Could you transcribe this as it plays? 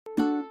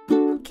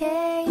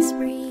case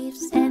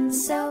briefs, and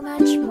so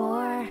much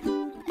more.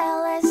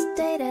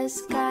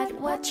 LSData's got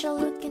what you're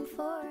looking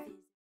for.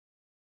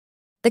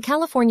 The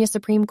California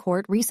Supreme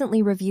Court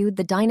recently reviewed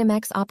the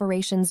Dynamex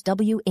Operations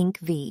W. Inc.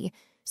 v.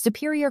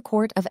 Superior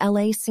Court of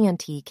LA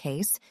Cnty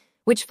case,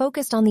 which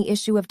focused on the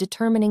issue of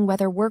determining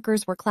whether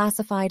workers were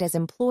classified as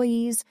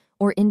employees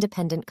or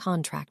independent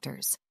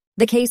contractors.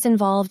 The case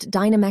involved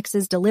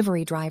Dynamex's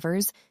delivery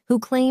drivers, who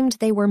claimed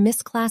they were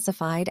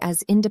misclassified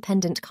as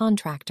independent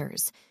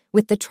contractors,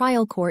 with the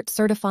trial court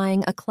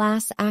certifying a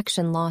class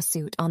action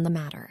lawsuit on the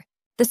matter.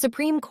 The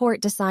Supreme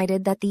Court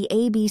decided that the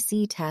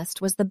ABC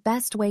test was the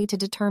best way to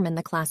determine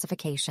the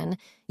classification,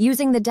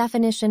 using the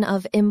definition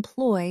of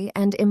employ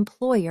and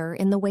employer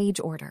in the wage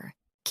order.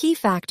 Key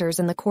factors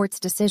in the court's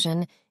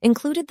decision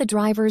included the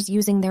drivers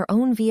using their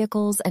own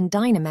vehicles and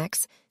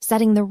Dynamex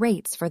setting the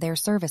rates for their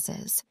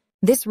services.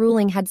 This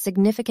ruling had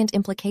significant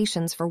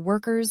implications for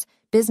workers,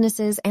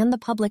 businesses, and the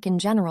public in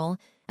general,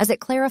 as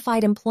it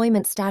clarified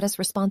employment status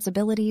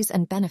responsibilities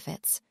and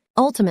benefits.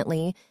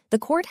 Ultimately, the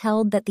court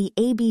held that the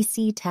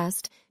ABC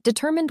test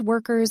determined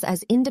workers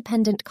as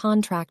independent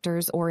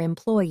contractors or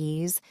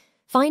employees,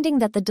 finding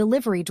that the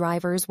delivery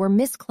drivers were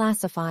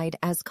misclassified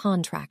as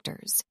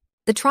contractors.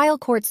 The trial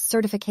court's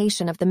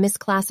certification of the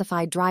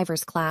misclassified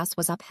drivers class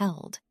was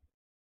upheld.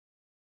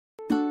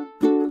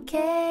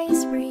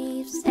 Case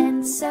briefs,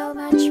 and so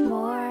much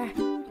more.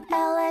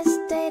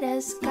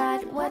 LSData's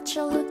got what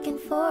you're looking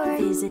for.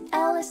 Visit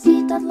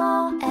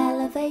lsd.law,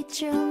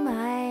 elevate your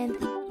mind.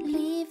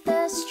 Leave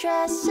the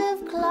stress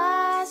of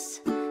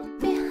class.